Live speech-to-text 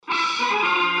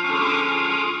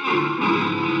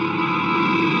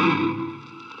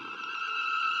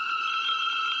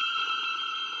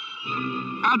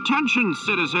Attention,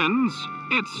 citizens.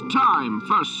 It's time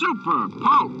for Super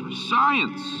Pulp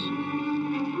Science.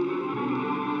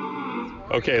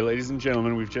 Okay, ladies and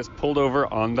gentlemen, we've just pulled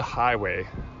over on the highway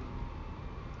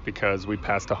because we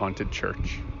passed a haunted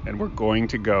church, and we're going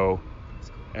to go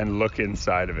and look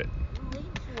inside of it.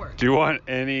 Do you want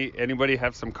anybody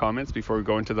have some comments before we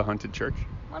go into the haunted church?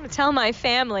 I want to tell my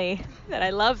family that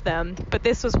I love them, but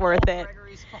this was worth it.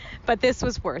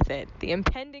 The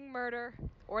impending murder,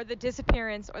 or the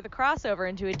disappearance, or the crossover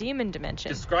into a demon dimension.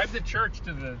 Describe the church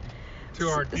to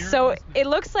our dear So listeners. it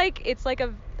looks like it's like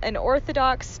an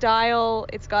Orthodox style.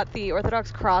 It's got the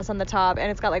Orthodox cross on the top, and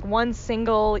it's got like one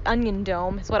single onion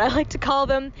dome, is what I like to call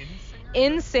them.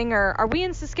 Insinger. Are we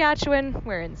in Saskatchewan?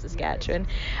 We're in Saskatchewan.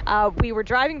 We were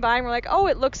driving by and we're like, oh,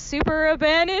 it looks super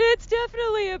abandoned. It's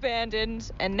definitely abandoned.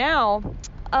 And now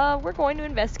we're going to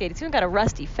investigate. It's even got a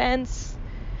rusty fence,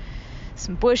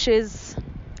 some bushes.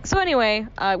 So anyway,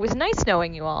 it was nice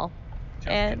knowing you all.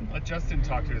 Let Justin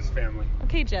talk to his family.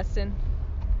 Okay, Justin.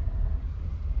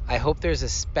 I hope there's a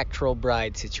spectral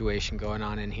bride situation going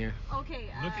on in here. Okay.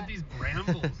 Look at these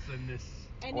brambles and this.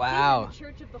 And Wow. It's in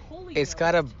the Church of the Holy It's Ghost.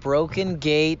 got a broken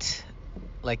gate.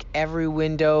 Like every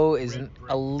window is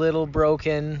a little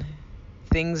broken.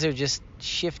 Things are just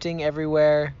shifting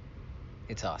everywhere.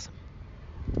 It's awesome.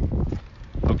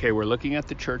 Okay, we're looking at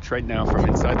the church right now from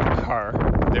inside the car.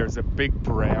 There's a big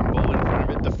bramble in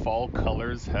front of it. The fall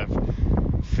colors have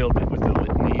filled it with a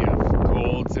litany of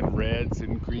golds and reds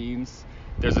and greens.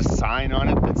 There's a sign on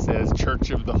it that says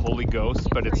Church of the Holy Ghost,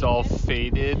 but it's all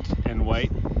faded and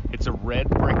white. It's a red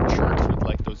brick church with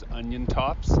like those onion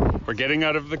tops. We're getting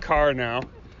out of the car now.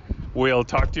 We'll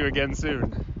talk to you again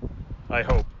soon, I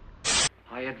hope.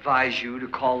 I advise you to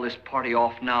call this party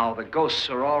off now. The ghosts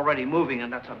are already moving,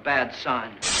 and that's a bad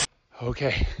sign.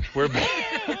 Okay, we're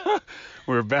back.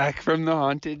 We're back from the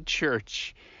haunted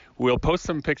church. We'll post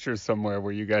some pictures somewhere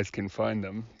where you guys can find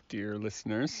them, dear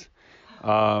listeners.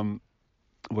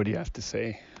 What do you have to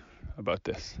say about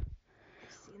this?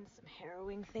 I've seen some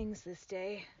harrowing things this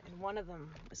day, and one of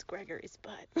them was Gregory's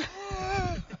butt.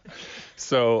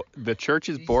 So the church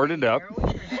is boarded up.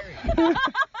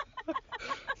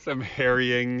 Some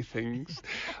harrying things.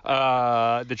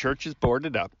 The church is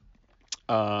boarded up.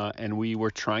 And we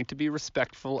were trying to be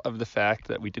respectful of the fact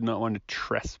that we did not want to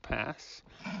trespass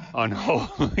on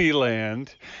holy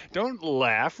land. Don't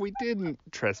laugh, we didn't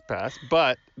trespass,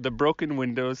 but the broken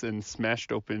windows and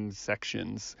smashed open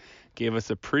sections gave us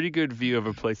a pretty good view of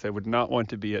a place I would not want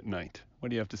to be at night. What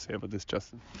do you have to say about this,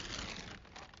 Justin?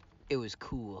 It was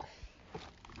cool.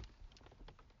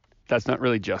 That's not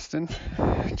really Justin.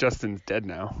 Justin's dead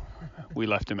now. We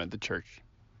left him at the church.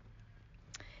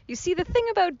 You see, the thing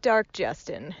about Dark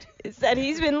Justin is that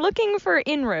he's been looking for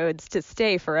inroads to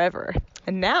stay forever.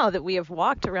 And now that we have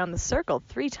walked around the circle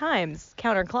 3 times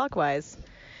counterclockwise,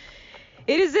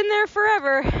 it is in there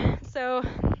forever. So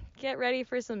get ready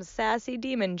for some sassy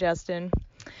demon Justin.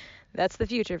 That's the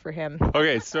future for him.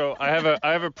 Okay, so I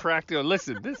have a practical.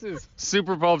 Listen, this is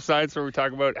Super Pulp Science, where we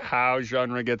talk about how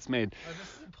genre gets made. Oh, this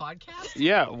is a podcast?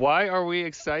 Yeah. Why are we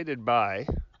excited by?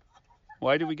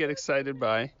 Why do we get excited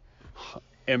by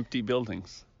empty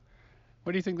buildings?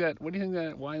 What do you think that?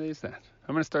 Why is that?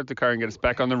 I'm gonna start the car and get us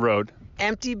back on the road.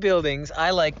 Empty buildings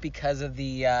I like because of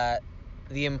the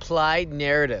implied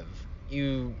narrative.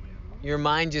 Your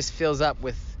mind just fills up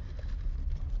with,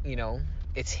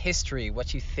 its history,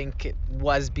 what you think it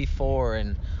was before,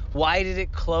 and why did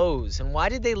it close, and why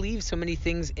did they leave so many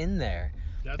things in there?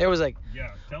 There was like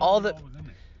all the.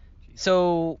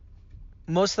 So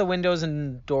most of the windows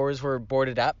and doors were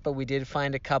boarded up, but we did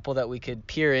find a couple that we could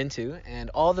peer into, and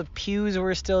all the pews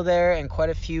were still there, and quite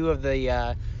a few of the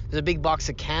there's a big box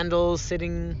of candles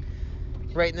sitting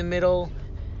right in the middle,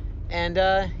 and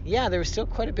there was still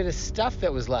quite a bit of stuff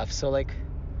that was left, so like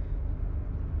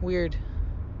weird.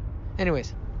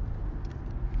 Anyways,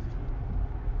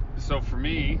 so for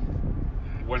me,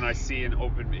 when I see an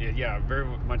open, very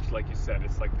much like you said,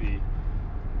 it's like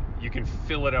you can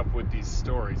fill it up with these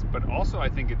stories, but also I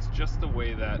think it's just the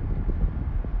way that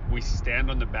we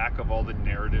stand on the back of all the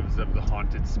narratives of the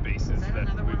haunted spaces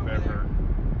that we've ever.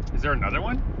 Is there another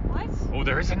one? What? Oh,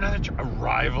 there is another a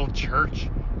rival church.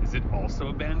 Is it also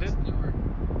abandoned?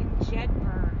 In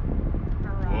Jedburgh.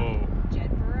 Whoa.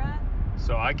 Jedburgh?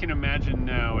 So I can imagine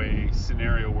now a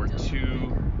scenario where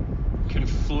 2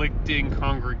 conflicting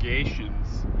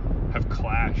congregations have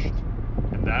clashed.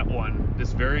 And that one,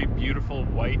 this very beautiful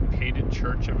white painted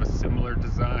church of a similar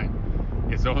design,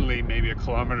 is only maybe a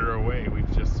kilometer away.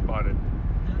 We've just spotted.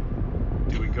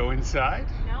 Do we go inside?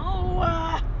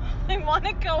 No. I want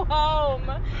to go home.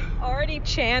 Already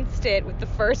chanced it with the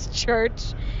first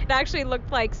church. It actually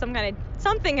looked like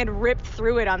something had ripped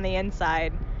through it on the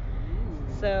inside.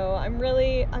 So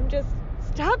I'm just,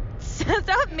 stop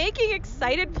making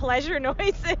excited pleasure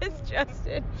noises,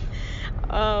 Justin.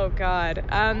 Oh, God.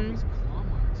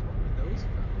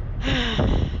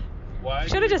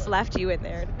 Should have just left you in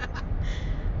there.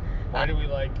 Why do we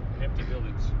like empty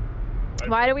buildings?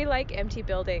 Why do we like empty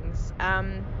buildings?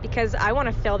 Because I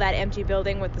want to fill that empty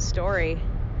building with the story,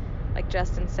 like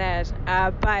Justin said.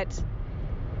 But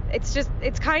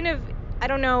it's kind of, I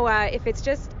don't know if it's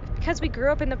just because we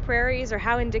grew up in the prairies or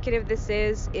how indicative this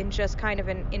is in just kind of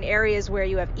in areas where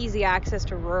you have easy access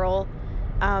to rural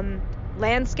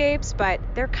landscapes, but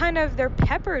they're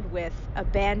peppered with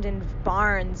abandoned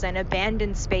barns and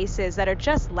abandoned spaces that are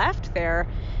just left there,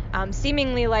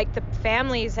 seemingly like the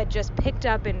families had just picked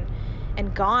up and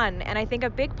gone. And I think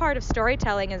a big part of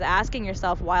storytelling is asking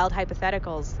yourself wild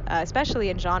hypotheticals, especially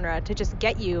in genre, to just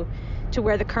get you to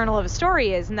where the kernel of a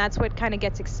story is, and that's what kind of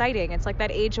gets exciting. It's like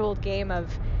that age-old game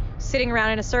of sitting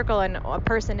around in a circle and a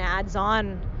person adds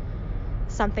on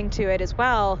something to it as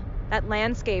well. That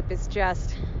landscape is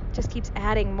just keeps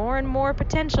adding more and more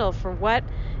potential for what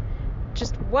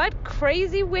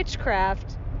crazy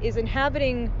witchcraft is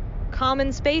inhabiting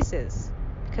common spaces,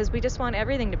 because we just want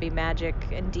everything to be magic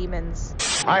and demons.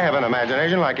 I have an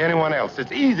imagination like anyone else.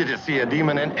 It's easy to see a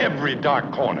demon in every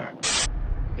dark corner.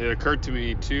 It occurred to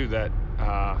me too that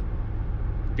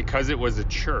because it was a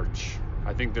church,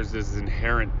 I think there's this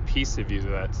inherent piece of you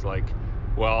that's like,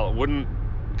 well, wouldn't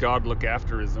God look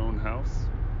after his own house?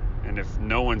 And if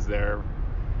no one's there,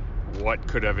 what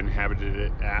could have inhabited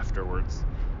it afterwards?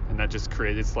 And that just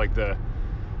creates, it's like the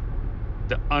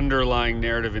underlying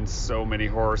narrative in so many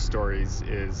horror stories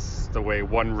is the way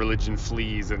one religion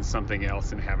flees and something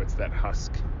else inhabits that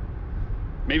husk.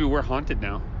 Maybe we're haunted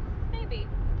now. Maybe.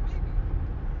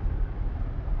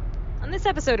 On this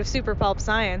episode of Super Pulp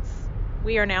Science,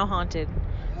 we are now haunted.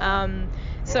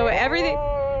 So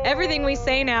everything we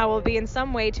say now will be in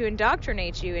some way to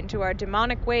indoctrinate you into our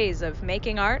demonic ways of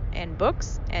making art and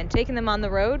books and taking them on the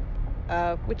road,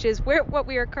 which is what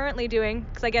we are currently doing,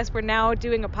 because I guess we're now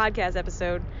doing a podcast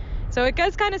episode. So it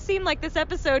does kind of seem like this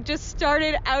episode just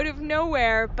started out of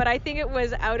nowhere, but I think it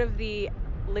was out of the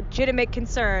legitimate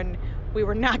concern we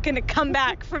were not going to come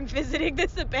back from visiting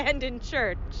this abandoned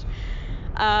church.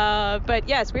 But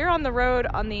yes, we're on the road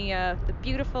on the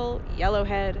beautiful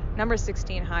Yellowhead number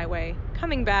 16 highway,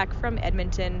 coming back from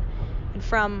Edmonton, and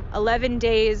from 11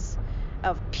 days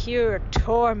of pure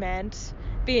torment,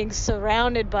 being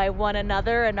surrounded by one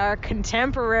another and our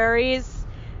contemporaries.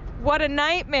 What a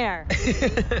nightmare.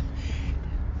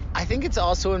 I think it's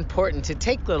also important to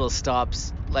take little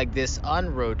stops like this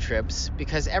on road trips,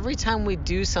 because every time we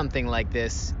do something like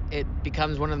this, it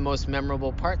becomes one of the most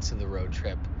memorable parts of the road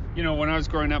trip. You know, when I was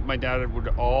growing up, my dad would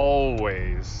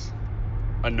always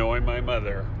annoy my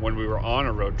mother when we were on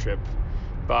a road trip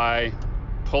by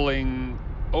pulling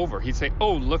over. He'd say,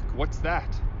 "Oh, look, what's that?"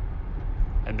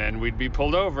 And then we'd be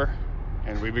pulled over,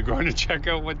 and we'd be going to check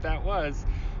out what that was.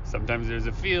 Sometimes there's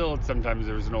a field, sometimes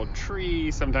there was an old tree,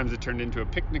 sometimes it turned into a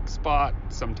picnic spot,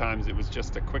 sometimes it was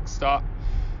just a quick stop.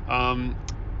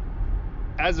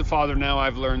 As a father now,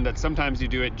 I've learned that sometimes you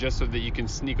do it just so that you can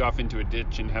sneak off into a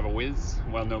ditch and have a whiz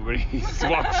while nobody's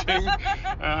watching.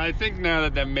 I think now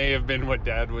that may have been what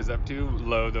Dad was up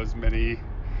to, those many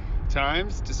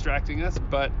times, distracting us.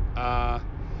 But,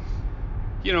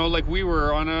 like we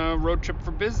were on a road trip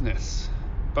for business.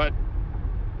 But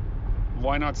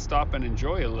why not stop and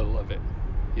enjoy a little of it,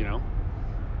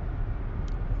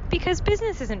 Because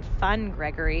business isn't fun,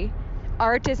 Gregory.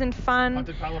 Art isn't fun.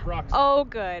 Haunted pile of rocks. Oh,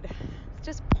 good.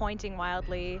 Just pointing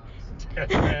wildly. Dead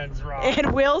Man's Rocks.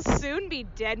 It will soon be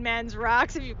Dead Man's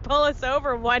Rocks if you pull us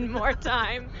over one more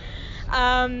time.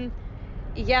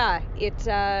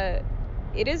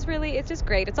 It is really, it's just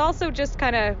great. It's also just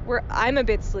kind of, I'm a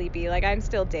bit sleepy. Like, I'm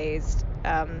still dazed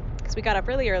because we got up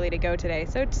really early to go today.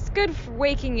 So it's good for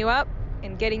waking you up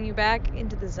and getting you back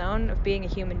into the zone of being a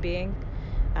human being.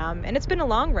 And it's been a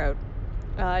long road.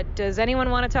 Does anyone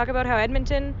want to talk about how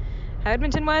Edmonton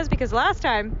was? Because last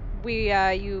time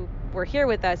you were here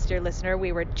with us, dear listener,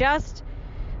 we were just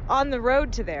on the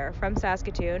road to there from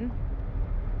Saskatoon,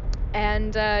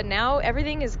 and now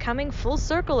everything is coming full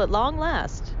circle at long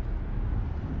last.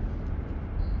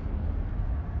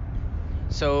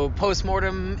 So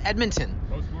postmortem Edmonton.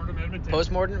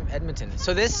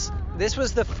 So this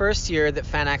was the first year that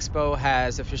Fan Expo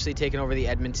has officially taken over the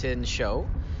Edmonton show.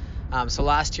 So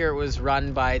last year it was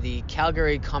run by the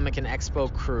Calgary Comic and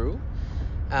Expo crew.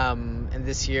 And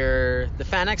this year the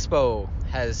Fan Expo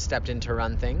has stepped in to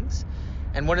run things.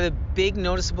 And one of the big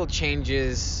noticeable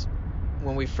changes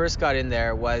when we first got in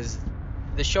there was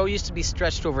the show used to be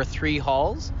stretched over 3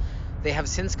 halls. They have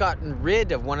since gotten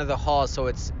rid of one of the halls, so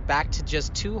it's back to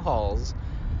just 2 halls,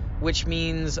 which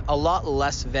means a lot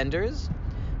less vendors,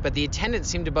 but the attendance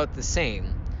seemed about the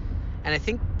same. And I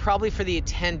think probably for the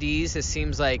attendees, this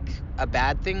seems like a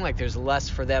bad thing, like there's less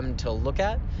for them to look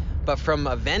at. But from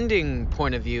a vending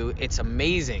point of view, it's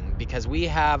amazing because we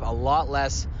have a lot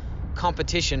less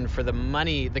competition for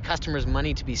the customer's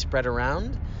money to be spread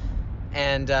around.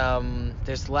 And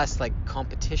there's less like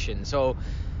competition. So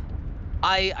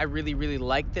I really, really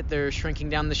like that they're shrinking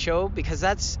down the show, because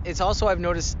it's also, I've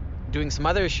noticed doing some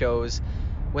other shows,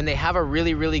 when they have a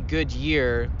really, really good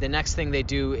year, the next thing they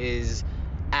do is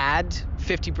add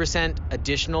 50%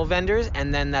 additional vendors,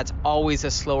 and then that's always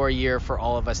a slower year for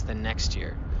all of us the next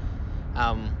year.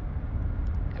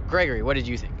 Gregory, what did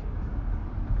you think?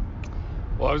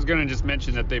 Well, I was going to just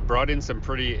mention that they brought in some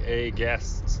pretty A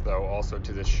guests, though, also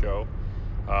to this show.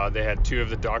 They had 2 of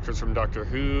the doctors from Doctor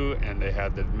Who, and they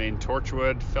had the main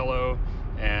Torchwood fellow.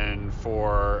 And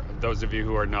for those of you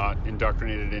who are not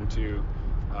indoctrinated into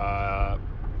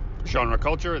genre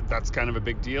culture, that's kind of a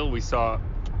big deal.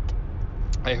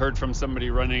 I heard from somebody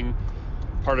running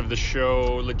part of the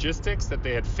show logistics that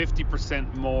they had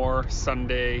 50% more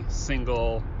Sunday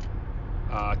single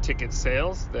ticket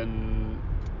sales than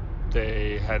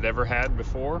they had ever had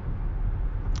before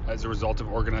as a result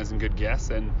of organizing good guests.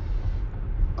 And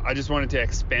I just wanted to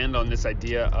expand on this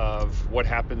idea of what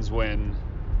happens when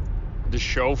the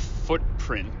show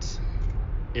footprint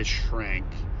is shrank.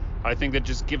 I think that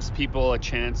just gives people a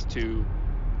chance to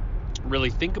really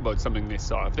think about something they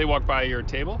saw. If they walk by your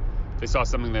table, they saw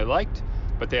something they liked,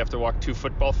 but they have to walk 2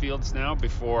 football fields now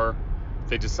before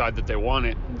they decide that they want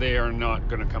it, they are not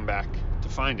going to come back to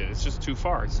find it. It's just too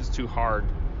far. It's just too hard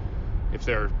if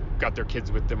they're got their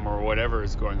kids with them or whatever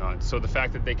is going on. So the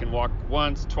fact that they can walk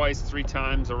once, twice, 3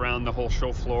 times around the whole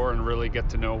show floor and really get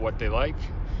to know what they like,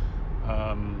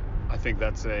 I think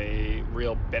that's a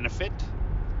real benefit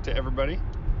to everybody.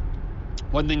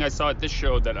 One thing I saw at this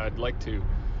show that I'd like to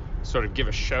sort of give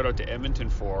a shout out to Edmonton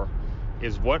for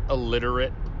is what a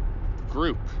literate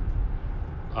group.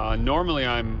 Normally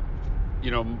I'm,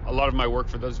 a lot of my work,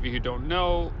 for those of you who don't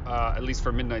know, at least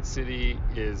for Midnight City,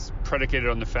 is predicated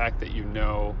on the fact that you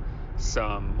know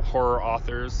some horror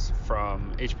authors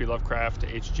from H.P. Lovecraft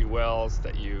to H.G. Wells,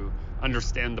 that you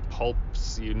understand the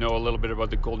pulps, you know a little bit about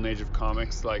the golden age of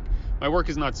comics. Like, my work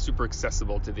is not super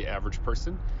accessible to the average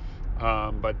person,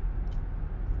 but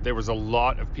there was a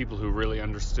lot of people who really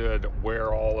understood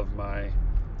where all of my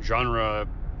genre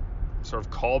sort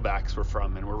of callbacks were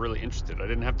from and were really interested. I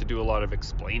didn't have to do a lot of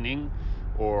explaining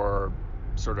or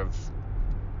sort of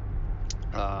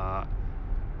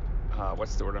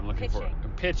what's the word I'm looking for?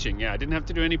 Pitching. Yeah, I didn't have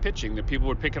to do any pitching. The people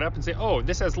would pick it up and say, "Oh,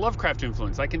 this has Lovecraft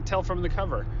influence. I can tell from the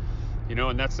cover."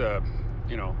 And that's a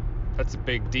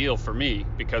big deal for me,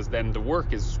 because then the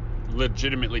work is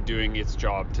legitimately doing its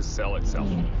job to sell itself.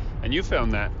 And you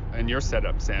found that in your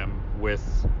setup, Sam,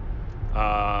 with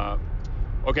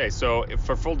okay, so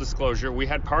for full disclosure, we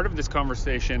had part of this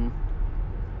conversation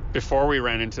before we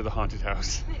ran into the haunted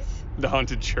house, the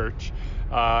haunted church.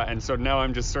 And so now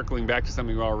I'm just circling back to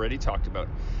something we already talked about,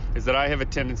 is that I have a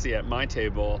tendency at my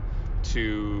table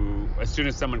to, as soon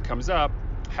as someone comes up,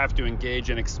 have to engage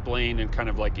and explain and kind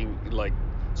of like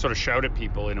sort of shout at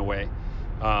people in a way.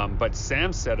 But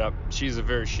Sam's setup, she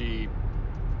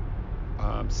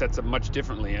sets up much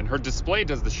differently, and her display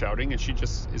does the shouting, and she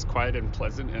just is quiet and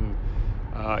pleasant. And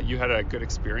you had a good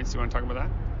experience. You want to talk about that?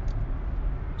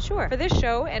 Sure. For this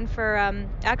show, and for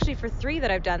actually for 3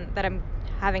 that I'm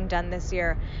having done this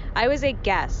year, I was a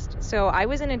guest. So I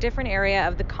was in a different area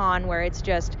of the con where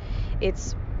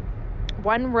it's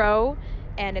one row,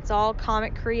 and it's all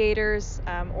comic creators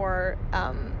or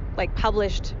like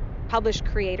published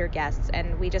creator guests,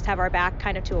 and we just have our back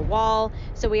kind of to a wall,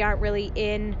 so we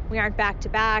aren't back to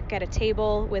back at a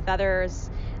table with others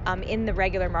in the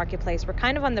regular marketplace. We're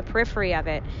kind of on the periphery of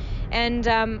it. And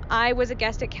I was a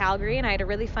guest at Calgary, and I had a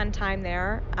really fun time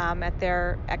there at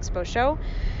their expo show.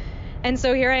 And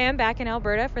so here I am back in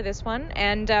Alberta for this one,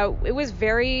 and it was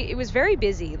very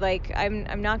busy. Like,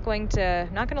 I'm not going to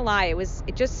lie,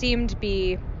 it just seemed to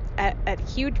be at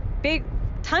huge, big,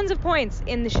 tons of points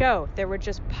in the show. There were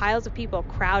just piles of people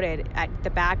crowded at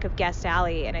the back of Guest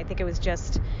Alley, and I think it was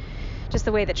just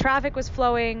the way the traffic was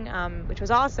flowing, which was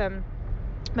awesome.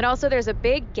 But also there's a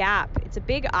big gap. It's a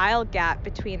big aisle gap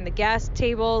between the guest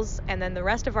tables and then the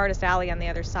rest of Artist Alley on the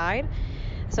other side.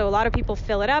 So a lot of people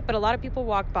fill it up, but a lot of people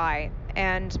walk by.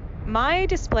 And my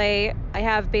display, I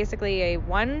have basically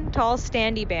one tall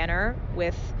standee banner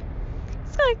with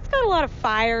it's got a lot of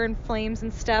fire and flames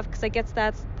and stuff, because I guess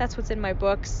that's what's in my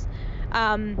books.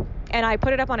 And I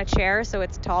put it up on a chair so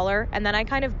it's taller, and then I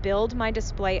kind of build my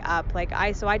display up.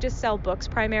 So I just sell books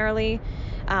primarily.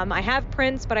 I have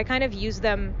prints, but I kind of use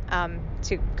them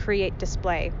to create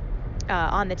display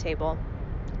on the table.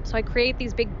 So I create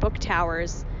these big book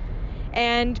towers,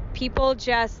 and people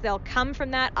they'll come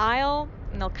from that aisle,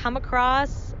 and they'll come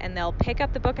across, and they'll pick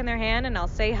up the book in their hand, and I'll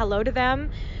say hello to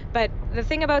them. But the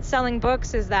thing about selling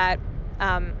books is that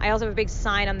I also have a big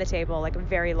sign on the table, like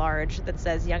very large, that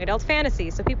says Young Adult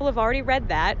Fantasy. So people have already read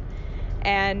that,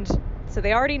 and so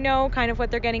they already know kind of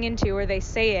what they're getting into, or they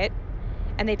say it,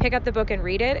 and they pick up the book and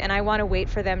read it. And I want to wait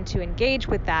for them to engage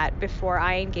with that before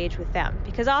I engage with them,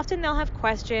 because often they'll have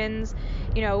questions.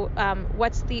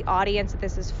 What's the audience that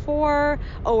this is for?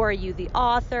 Oh, are you the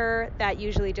author? That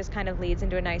usually just kind of leads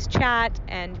into a nice chat.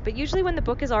 But usually when the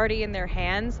book is already in their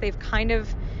hands, they've kind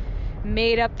of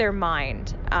made up their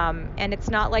mind. And it's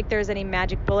not like there's any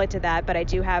magic bullet to that, but I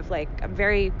do have I'm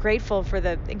very grateful for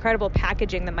the incredible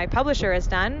packaging that my publisher has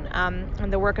done,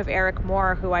 and the work of Eric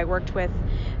Moore, who I worked with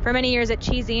for many years at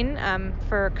Cheezine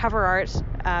for cover art.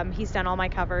 He's done all my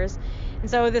covers.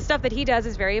 And so the stuff that he does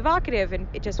is very evocative, and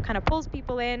it just kind of pulls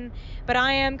people in. But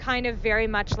I am kind of very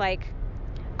much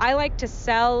I like to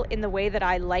sell in the way that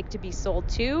I like to be sold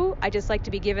to. I just like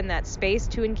to be given that space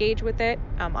to engage with it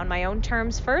on my own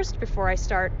terms first, before I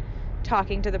start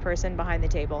talking to the person behind the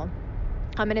table.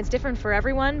 And it's different for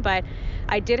everyone, but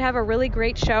I did have a really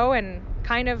great show, and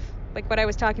kind of like what I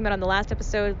was talking about on the last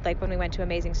episode, when we went to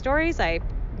Amazing Stories, I'm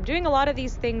doing a lot of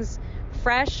these things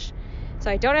fresh, so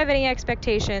I don't have any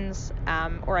expectations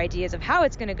or ideas of how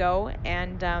it's going to go,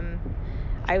 and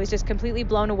I was just completely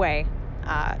blown away.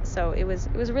 So it was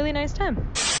a really nice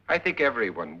time. I think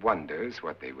everyone wonders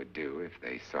what they would do if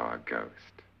they saw a ghost.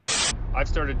 I've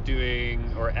started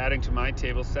doing, or adding to my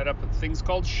table setup, with things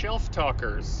called shelf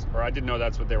talkers, or I didn't know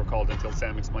that's what they were called until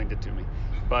Sam explained it to me.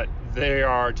 But they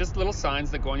are just little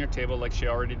signs that go on your table, like she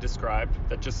already described,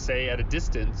 that just say at a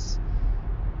distance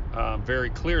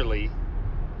very clearly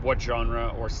what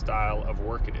genre or style of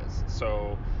work it is.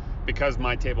 So because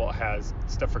my table has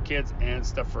stuff for kids and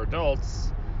stuff for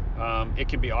adults, it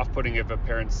can be off-putting if a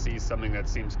parent sees something that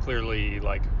seems clearly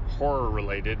horror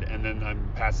related, and then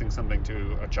I'm passing something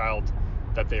to a child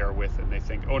that they are with, and they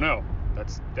think, oh no,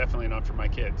 that's definitely not for my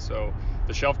kid. So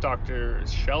the shelf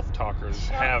doctors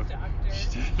have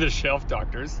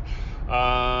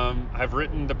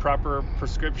written the proper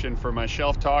prescription for my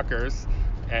shelf talkers.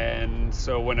 And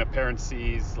so when a parent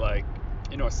sees a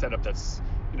setup that's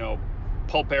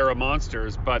pulp era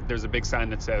monsters, but there's a big sign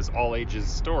that says all ages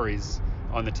stories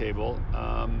on the table,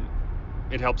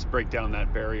 it helps break down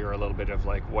that barrier a little bit of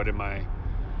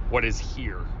what is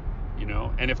here,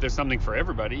 and if there's something for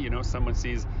everybody, someone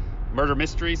sees murder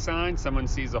mystery sign, someone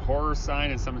sees a horror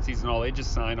sign, and someone sees an all ages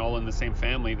sign, all in the same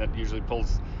family, that usually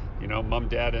pulls mom,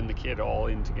 dad, and the kid all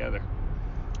in together.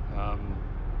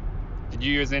 Did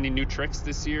you use any new tricks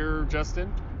this year,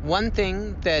 Justin? One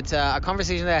thing that a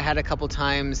conversation that I had a couple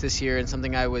times this year, and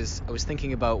something I was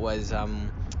thinking about was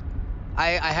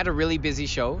I had a really busy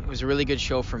show. It was a really good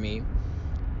show for me.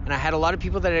 And I had a lot of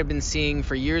people that I've been seeing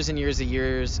for years and years and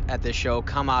years at this show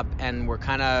come up and were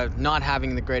kind of not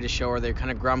having the greatest show, or they're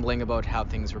kind of grumbling about how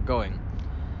things were going.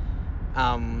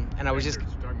 And I was just...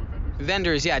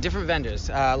 Vendors, yeah, different vendors,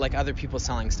 like other people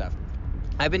selling stuff.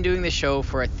 I've been doing this show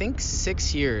for, I think,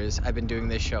 6 years. I've been doing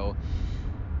this show.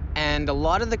 And a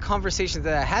lot of the conversations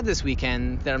that I had this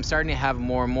weekend, that I'm starting to have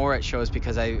more and more at shows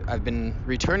because I've been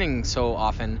returning so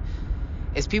often,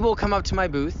 is people will come up to my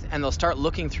booth and they'll start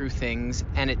looking through things,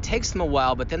 and it takes them a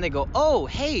while, but then they go, oh,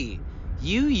 hey,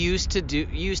 you used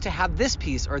to have this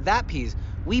piece or that piece.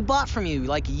 We bought from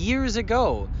you years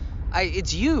ago.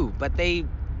 It's you, but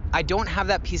I don't have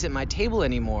that piece at my table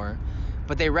anymore,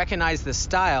 but they recognize the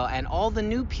style, and all the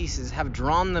new pieces have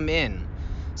drawn them in.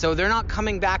 So they're not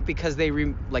coming back because they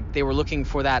were looking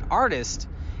for that artist.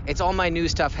 It's all my new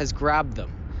stuff has grabbed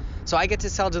them. So I get to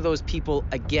sell to those people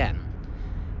again.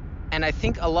 And I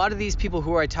think a lot of these people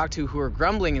who I talk to who are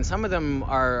grumbling, and some of them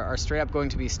are straight up going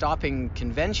to be stopping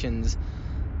conventions,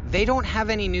 they don't have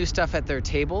any new stuff at their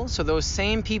table. So those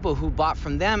same people who bought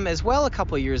from them as well a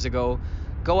couple of years ago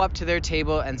go up to their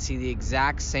table and see the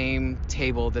exact same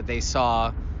table that they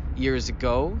saw years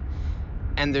ago,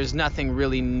 and there's nothing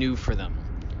really new for them.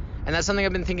 And that's something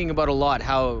I've been thinking about a lot,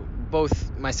 how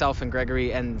both myself and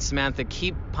Gregory and Samantha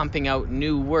keep pumping out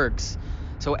new works.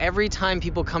 So every time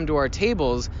people come to our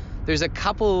tables, there's a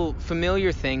couple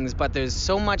familiar things, but there's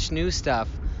so much new stuff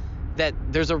that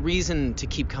there's a reason to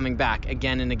keep coming back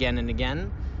again and again and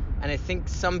again. And I think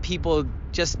some people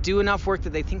just do enough work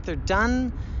that they think they're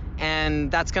done,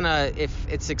 And that's gonna, if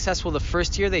it's successful the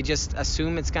first year, they just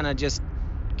assume it's gonna just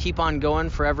keep on going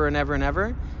forever and ever and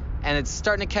ever, and it's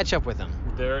starting to catch up with them.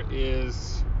 There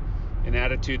is an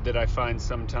attitude that I find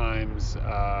sometimes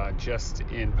just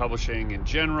in publishing in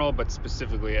general, but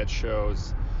specifically at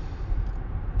shows,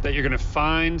 that you're going to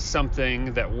find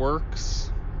something that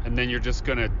works, and then you're just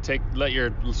going to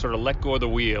let go of the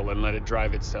wheel and let it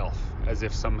drive itself, as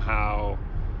if somehow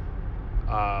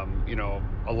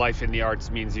a life in the arts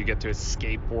means you get to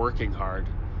escape working hard.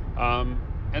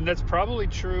 And that's probably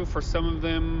true for some of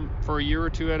them for a year or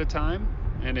two at a time,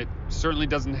 and it certainly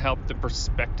doesn't help the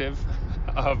perspective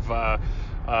of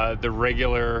the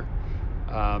regular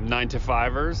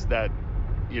 9-to-5ers that,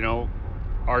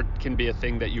 art can be a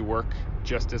thing that you work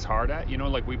just as hard at.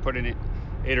 Like we put in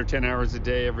 8 or 10 hours a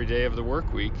day every day of the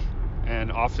work week,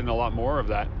 and often a lot more of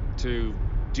that to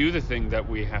do the thing that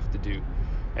we have to do.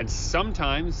 And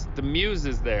sometimes the muse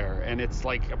is there, and it's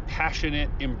like a passionate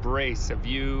embrace of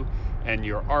you and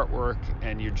your artwork,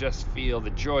 and you just feel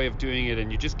the joy of doing it,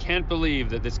 and you just can't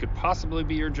believe that this could possibly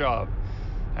be your job.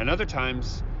 And other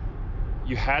times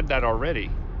you had that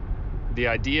already. The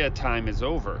idea time is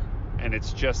over, and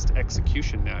it's just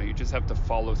execution now. You just have to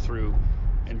follow through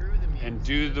and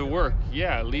do the work.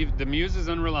 Yeah, the muse is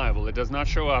unreliable. It does not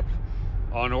show up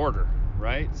on order,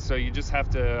 right? So you just have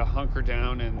to hunker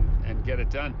down and get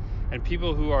it done. And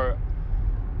people who are,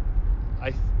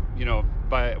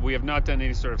 we have not done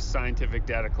any sort of scientific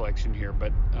data collection here,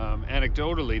 but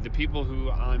anecdotally, the people who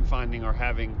I'm finding are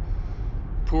having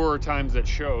poorer times at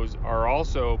shows are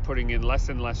also putting in less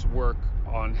and less work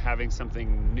on having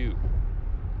something new.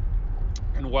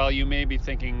 And while you may be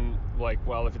thinking, like,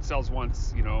 well, if it sells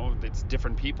once, it's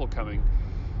different people coming,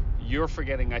 you're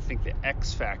forgetting, I think, the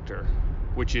X factor,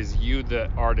 which is you, the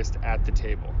artist at the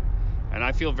table. And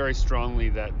I feel very strongly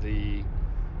that the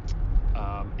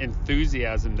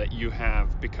enthusiasm that you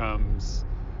have becomes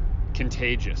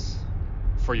contagious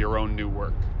for your own new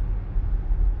work.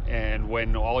 And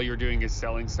when all you're doing is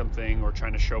selling something or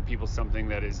trying to show people something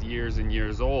that is years and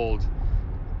years old,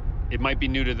 it might be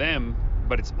new to them,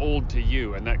 but it's old to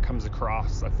you, and that comes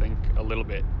across, I think, a little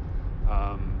bit.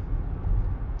 I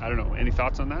don't know. Any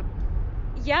thoughts on that?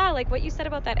 Yeah, like what you said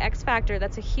about that X factor,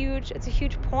 it's a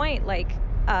huge point. Like,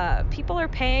 people are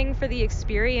paying for the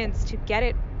experience to get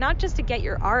it, not just to get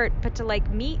your art, but to like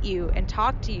meet you and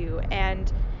talk to you.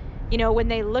 And, when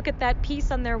they look at that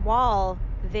piece on their wall,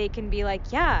 they can be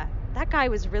like, yeah, that guy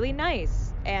was really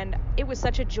nice, and it was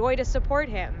such a joy to support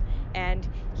him. And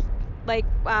like,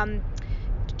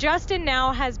 Justin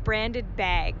now has branded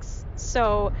bags.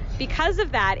 So because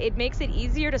of that, it makes it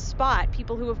easier to spot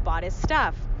people who have bought his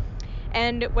stuff.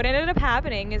 And what ended up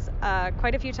happening is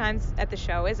quite a few times at the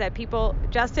show is that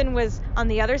Justin was on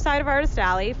the other side of Artist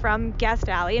Alley from Guest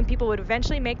Alley, and people would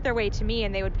eventually make their way to me,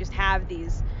 and they would just have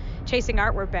these Chasing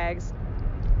Artwork bags.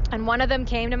 And one of them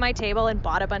came to my table and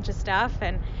bought a bunch of stuff,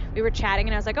 and we were chatting,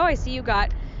 and I was like, oh, I see you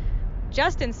got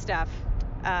Justin's stuff.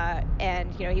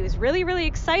 And he was really, really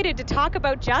excited to talk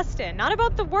about Justin, not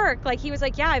about the work. Like, he was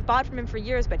like, yeah, I've bought from him for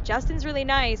years, but Justin's really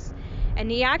nice.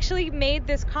 And he actually made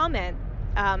this comment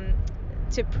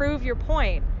to prove your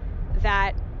point,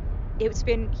 that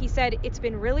he said it's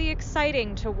been really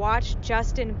exciting to watch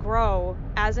Justin grow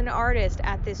as an artist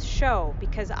at this show,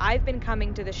 because I've been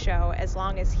coming to the show as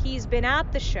long as he's been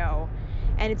at the show,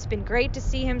 and it's been great to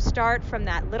see him start from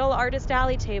that little Artist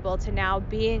Alley table to now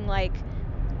being like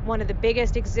one of the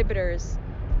biggest exhibitors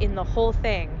in the whole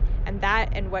thing.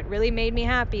 And what really made me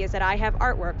happy is that I have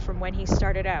artwork from when he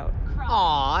started out.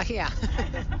 Aw, yeah.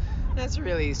 That's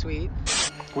really sweet.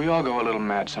 We all go a little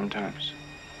mad sometimes.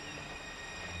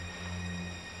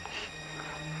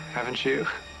 Haven't you?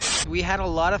 We had a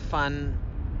lot of fun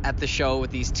at the show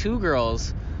with these two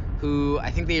girls who,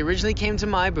 I think they originally came to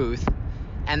my booth,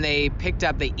 and they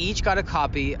each got a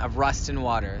copy of Rust and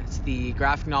Water. It's the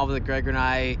graphic novel that Gregor and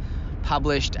I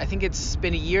published. I think it's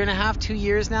been 1.5 years, 2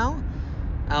 years now.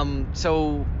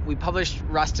 So we published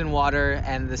Rust and Water,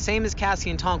 and the same as Cassie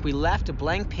and Tonk, we left a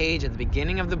blank page at the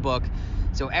beginning of the book.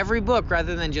 So every book,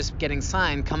 rather than just getting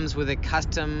signed, comes with a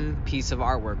custom piece of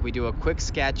artwork. We do a quick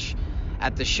sketch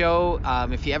at the show.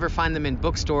 If you ever find them in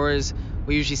bookstores,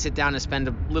 we usually sit down and spend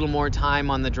a little more time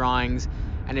on the drawings.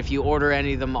 And if you order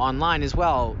any of them online as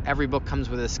well, every book comes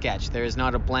with a sketch. There is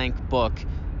not a blank book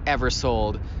ever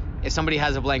sold. If somebody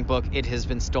has a blank book, it has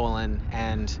been stolen,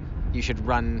 and you should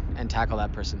run and tackle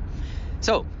that person.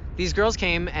 So these girls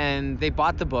came and they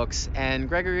bought the books, and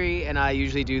Gregory and I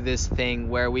usually do this thing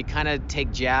where we kind of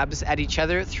take jabs at each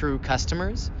other through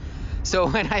customers. So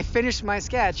when I finished my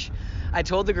sketch, I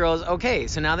told the girls, okay,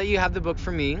 so now that you have the book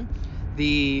from me,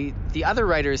 the other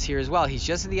writer is here as well. He's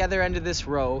just at the other end of this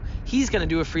row. He's going to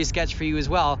do a free sketch for you as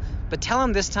well, but tell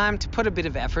him this time to put a bit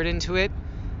of effort into it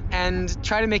and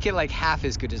try to make it like half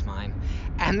as good as mine.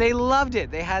 And they loved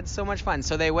it. They had so much fun.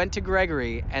 So they went to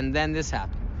Gregory, and then this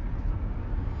happened.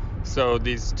 So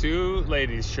these two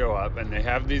ladies show up, and they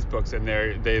have these books, and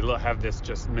they have this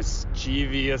just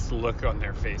mischievous look on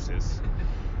their faces.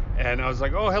 And I was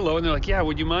like, oh, hello. And they're like, yeah,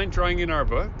 would you mind drawing in our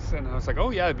books? And I was like,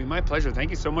 oh, yeah, it'd be my pleasure. Thank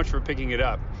you so much for picking it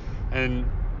up. And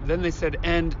then they said,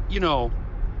 and,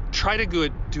 try to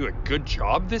do a good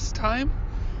job this time.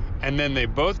 And then they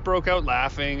both broke out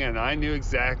laughing, and I knew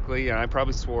exactly, and I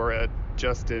probably swore at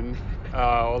Justin.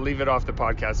 I'll leave it off the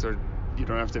podcast so you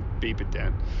don't have to beep it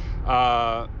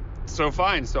down. So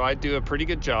fine. So I do a pretty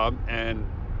good job, and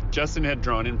Justin had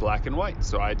drawn in black and white.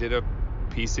 So I did a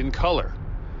piece in color.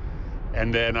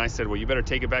 And then I said, well, you better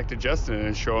take it back to Justin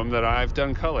and show him that I've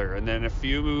done color. And then a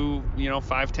few,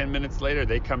 5-10 minutes later,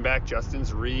 they come back.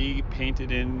 Justin's repainted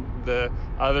in the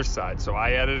other side. So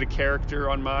I added a character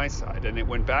on my side, and it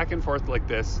went back and forth like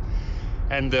this.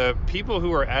 And the people who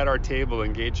were at our table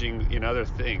engaging in other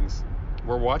things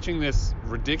were watching this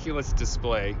ridiculous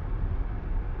display.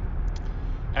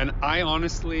 And I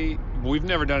honestly, we've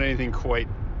never done anything quite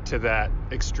to that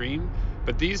extreme.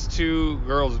 But these two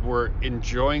girls were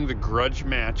enjoying the grudge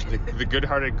match, the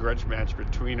good-hearted grudge match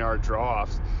between our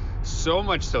draw-offs, so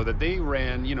much so that they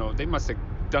ran, they must have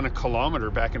done a kilometer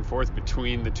back and forth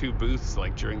between the two booths,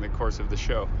 like, during the course of the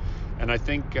show. And I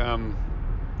think,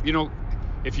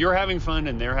 if you're having fun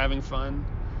and they're having fun,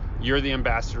 you're the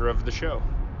ambassador of the show,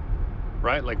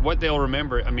 right? Like, what they'll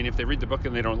remember, if they read the book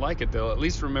and they don't like it, they'll at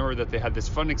least remember that they had this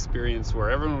fun experience where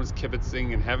everyone was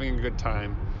kibitzing and having a good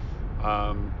time.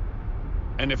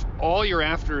 And if all you're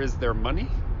after is their money,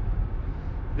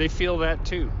 they feel that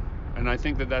too. And I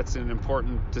think that that's an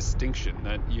important distinction,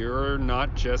 that you're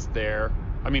not just there.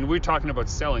 We're talking about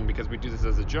selling because we do this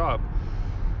as a job.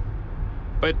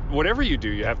 But whatever you do,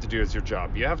 you have to do as your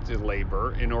job. You have to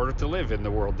labor in order to live in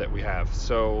the world that we have.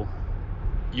 So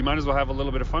you might as well have a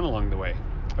little bit of fun along the way.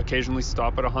 Occasionally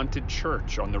stop at a haunted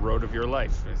church on the road of your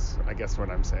life is, I guess, what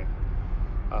I'm saying.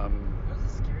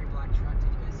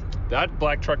 That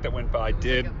black truck that went by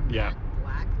did, like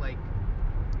black,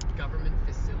 government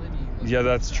facility. Yeah,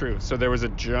 that's true. So there was a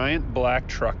giant black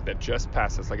truck that just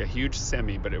passed us, like a huge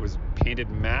semi, but it was painted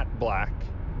matte black,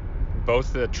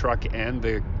 both the truck and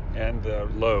the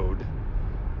load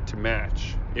to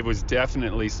match. It was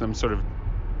definitely some sort of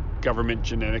government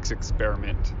genetics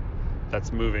experiment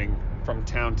that's moving from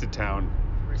town to town.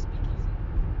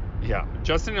 Yeah,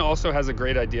 Justin also has a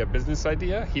great business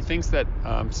idea. He thinks that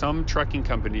some trucking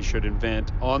company should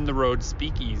invent on-the-road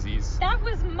speakeasies. That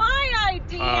was my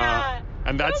idea.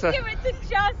 And Don't give it to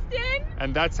Justin.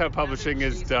 And that's how publishing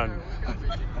is done.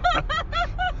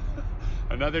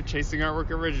 Another Chasing Artwork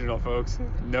original, folks.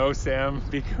 No Sam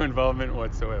Biko involvement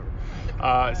whatsoever.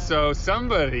 So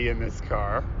somebody in this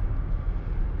car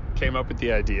came up with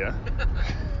the idea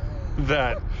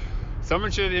that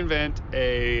someone should invent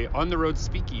a on-the-road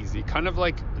speakeasy, kind of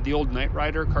like the old Knight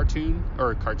Rider cartoon.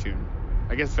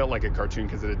 I guess it felt like a cartoon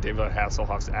because of David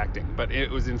Hasselhoff's acting, but it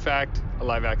was in fact a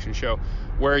live-action show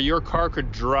where your car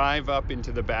could drive up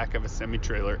into the back of a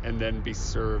semi-trailer and then be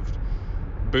served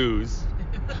booze.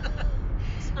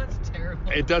 Sounds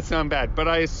terrible. It does sound bad, but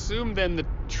I assume then the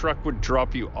truck would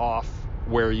drop you off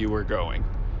where you were going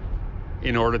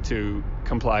in order to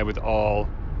comply with all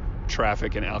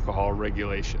traffic and alcohol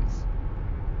regulations.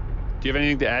 Do you have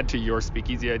anything to add to your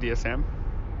speakeasy idea, Sam?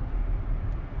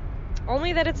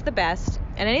 Only that it's the best,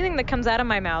 and anything that comes out of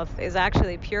my mouth is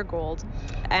actually pure gold,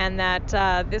 and that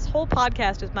this whole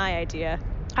podcast is my idea.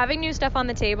 Having new stuff on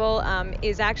the table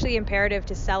is actually imperative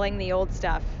to selling the old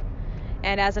stuff,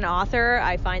 and as an author,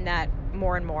 I find that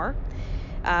more and more,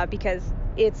 because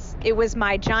it was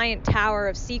my giant tower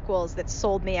of sequels that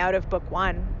sold me out of book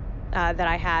one that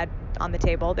I had on the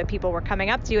table that people were coming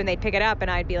up to, and they'd pick it up,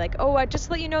 and I'd be like, oh, just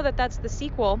to let you know that that's the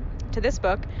sequel to this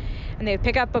book. And they'd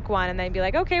pick up book one, and they'd be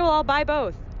like, okay, well, I'll buy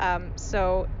both.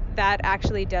 So that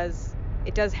actually does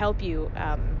help you,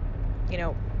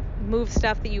 move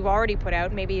stuff that you've already put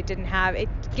out. Maybe it didn't have, it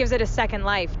gives it a second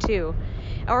life too.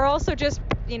 Or also just,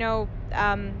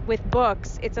 with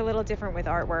books, it's a little different with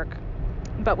artwork.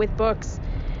 But with books,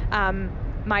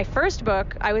 my first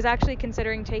book, I was actually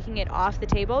considering taking it off the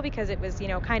table because it was,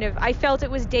 I felt it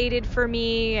was dated for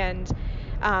me, and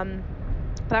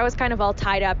but I was kind of all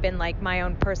tied up in like my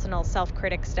own personal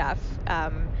self-critic stuff.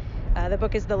 The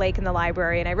book is The Lake in the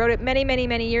Library, and I wrote it many, many,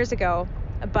 many years ago,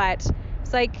 but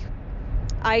it's like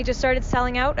I just started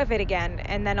selling out of it again,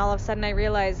 and then all of a sudden I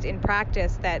realized in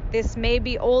practice that this may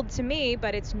be old to me,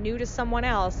 but it's new to someone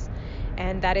else,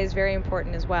 and that is very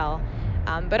important as well.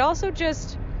 But also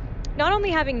just not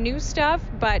only having new stuff,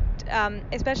 but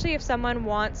especially if someone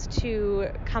wants to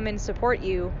come and support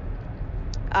you.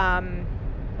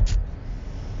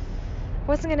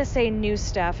 Wasn't going to say new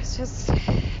stuff. It's just,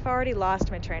 I've already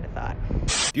lost my train of thought.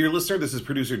 Dear listener, this is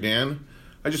producer Dan.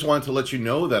 I just wanted to let you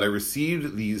know that I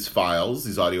received these files,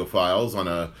 these audio files, on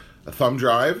a thumb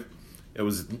drive. It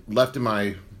was left in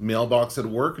my mailbox at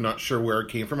work. Not sure where it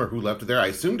came from or who left it there. I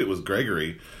assumed it was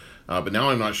Gregory, but now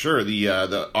I'm not sure.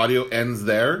 The audio ends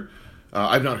there.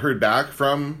 I've not heard back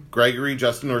from Gregory,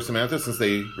 Justin, or Samantha since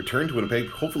they returned to Winnipeg.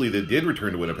 Hopefully they did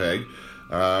return to Winnipeg.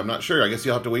 I'm not sure. I guess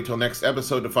you'll have to wait till next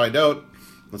episode to find out.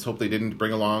 Let's hope they didn't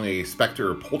bring along a specter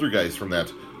or poltergeist from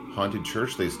that haunted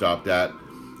church they stopped at.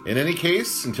 In any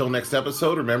case, until next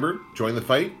episode, remember, join the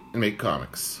fight and make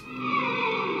comics.